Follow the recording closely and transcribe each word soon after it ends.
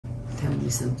tell me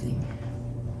something.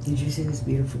 Did you see this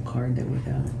beautiful card that we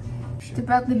got? It's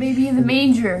about the baby in the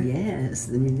manger. Yes,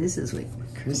 I mean, this is like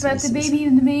Christmas. It's about the baby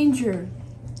in the manger.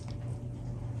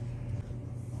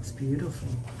 It's beautiful.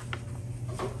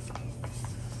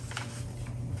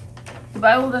 The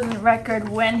Bible doesn't record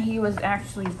when he was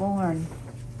actually born.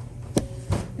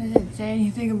 It doesn't say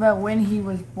anything about when he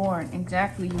was born,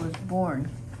 exactly he was born.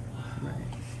 Right.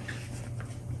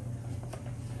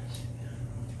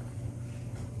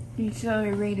 You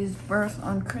celebrate his birth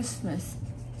on Christmas.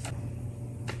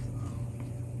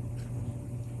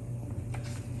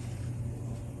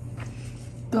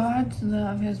 God's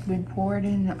love has been poured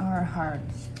in our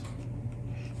hearts,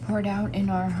 poured out in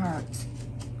our hearts.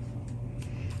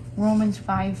 Romans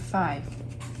 5:5.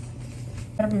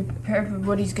 Gotta be prepared for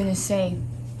what he's gonna say.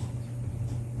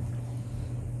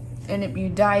 And if you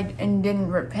died and didn't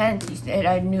repent, he said,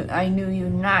 I knew you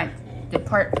not.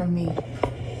 Depart from me.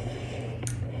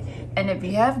 And if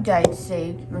you have died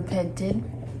saved, repented,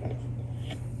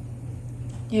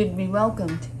 you'd be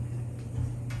welcomed.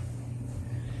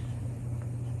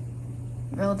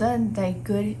 Well done, thy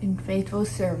good and faithful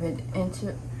servant.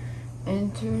 Enter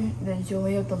the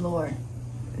joy of the Lord,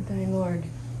 thy Lord.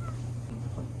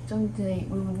 Someday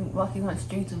we will be walking on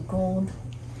streets of gold.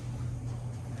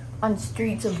 On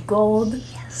streets of gold.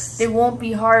 Yes. They won't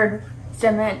be hard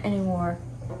cement anymore.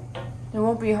 There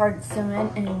won't be hard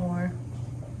cement anymore.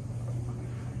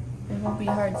 There won't be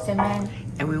hard cement.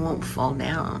 And we won't fall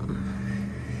down.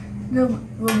 No,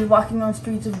 we'll be walking on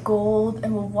streets of gold,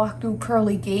 and we'll walk through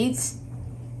pearly gates.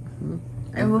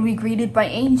 Mm-hmm. And we'll be greeted by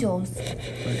angels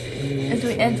as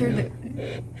we enter the...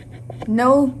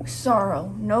 No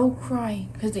sorrow, no crying,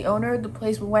 because the owner of the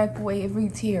place will wipe away every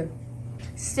tear.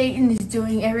 Satan is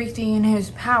doing everything in his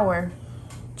power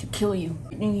to kill you.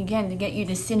 And again, to get you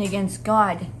to sin against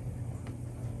God.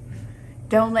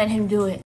 Don't let him do it.